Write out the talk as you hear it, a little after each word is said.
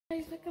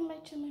welcome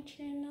back to my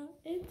channel.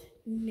 It's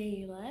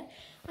Nayla.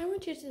 I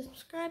want you to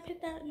subscribe,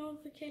 hit that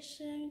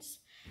notifications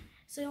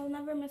so you'll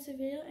never miss a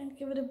video, and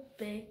give it a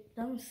big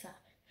thumbs up.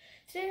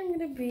 Today I'm going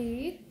to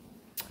be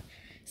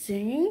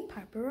singing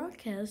Piper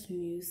Rockelle's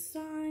new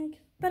song,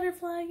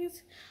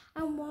 Butterflies.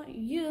 I want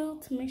you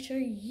to make sure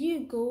you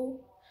go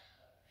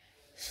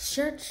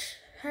search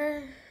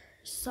her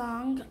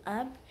song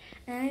up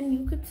and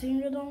you could sing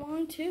it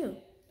along too.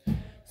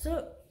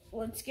 So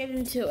let's get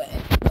into it.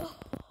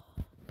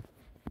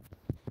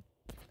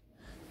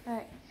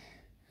 Alright,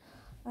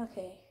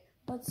 okay,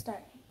 let's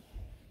start.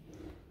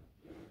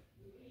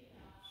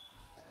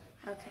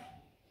 Okay.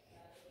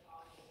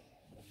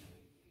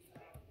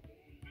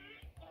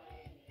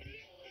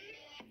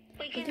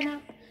 Waking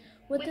up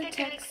with a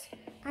text,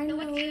 I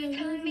know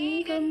you're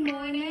me, good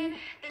morning,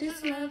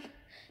 this love,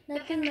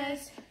 nothing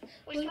less,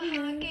 was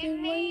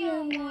wondering when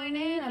you're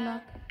morning, I'm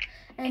up,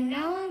 and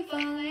now I'm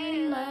falling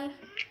in love,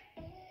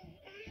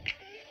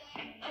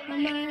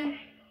 I'm on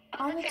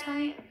all the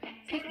time,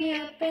 pick me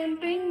up and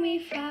bring me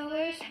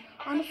flowers,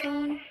 on the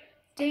phone,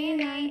 day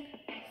and night,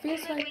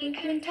 feels like we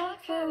can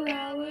talk for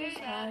hours,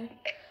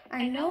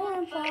 I know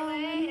I'm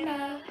falling in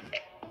love.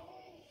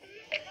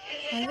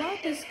 I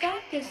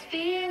got this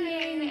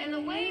feeling, and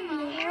the way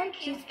my heart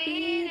keeps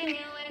beating,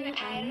 and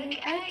I look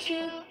at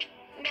you,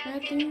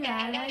 nothing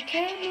that I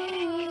can't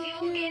move,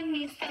 you give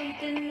me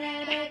something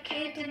that I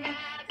can't deny,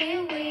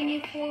 been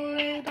waiting for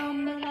it all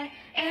my life,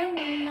 and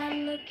when I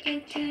look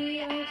into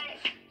your eyes,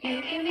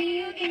 you give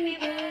me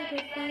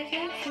butterflies,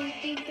 there's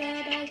something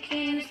that I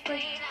can't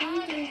explain,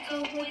 I'm just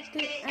so with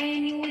it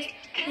anyways,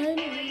 and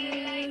when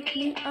you look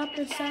me up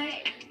inside,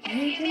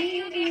 you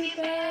give me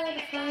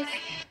butterflies,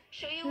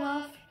 show you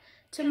off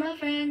to my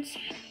friends,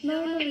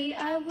 normally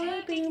I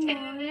would be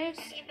more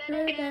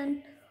better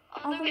than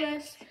all the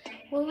rest.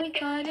 What we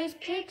got is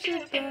picture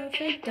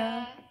perfect,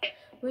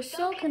 we're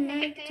so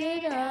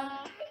connected,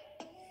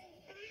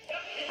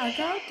 I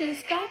got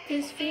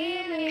this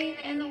feeling,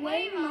 and the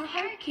way my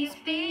heart keeps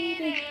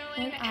beating,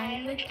 and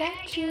I look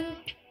at you,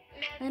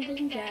 and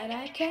think that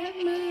I can't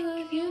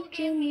move, you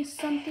give me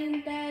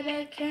something that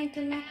I can't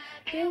deny,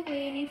 been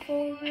waiting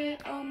for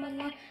it all my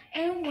life,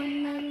 and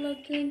when I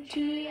look into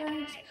your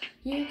eyes,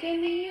 you give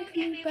me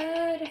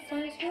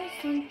butterflies, you're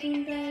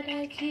something that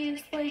I can't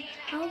explain,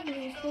 I'll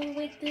go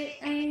with it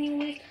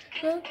anyways,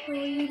 look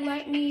where you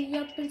light me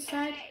up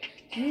inside,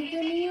 you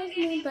give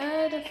me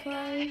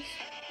butterflies,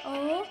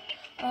 oh,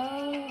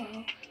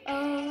 oh, oh,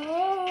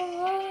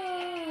 oh,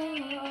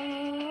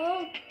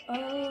 oh,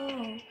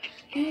 oh,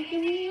 you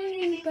give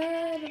me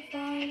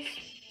butterflies,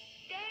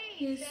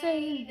 you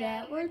say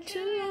that we're too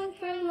young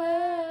for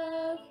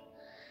love,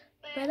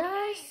 but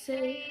I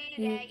say,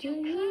 you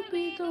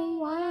be the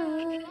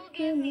one,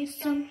 give me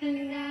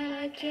something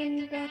that I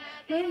can't deny,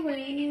 been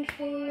waiting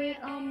for it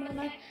all my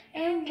life,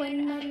 and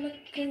when I look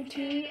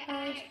into your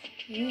eyes,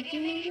 you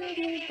give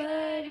me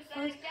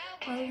butterflies,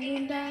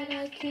 something that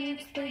I can't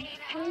explain,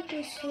 I'm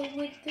just so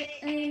with it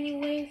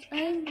anyways,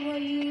 and while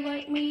you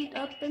light me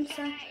up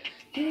inside,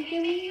 you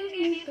give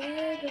me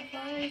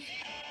butterflies,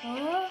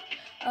 oh,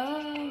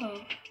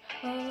 oh,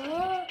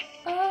 oh,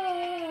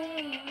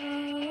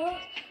 oh,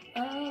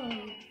 oh,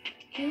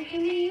 you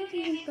give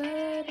me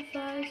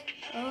butterflies,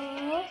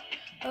 oh,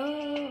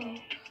 oh,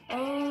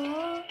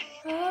 oh,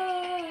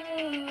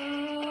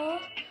 oh,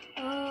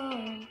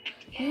 oh,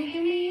 you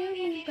give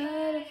me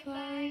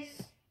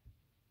butterflies.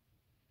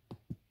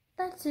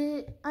 That's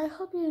it. I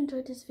hope you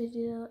enjoyed this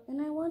video,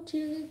 and I want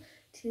you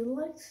to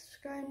like,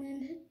 subscribe,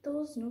 and hit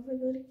those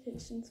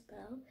notifications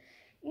bell,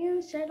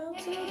 and shout out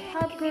to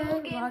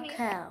Piper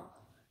Rockelle.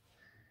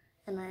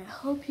 And I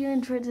hope you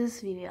enjoyed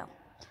this video.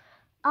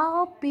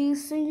 I'll be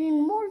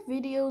singing more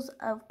videos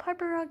of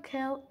Piper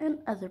Rockelle and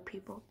other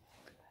people.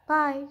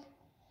 Bye.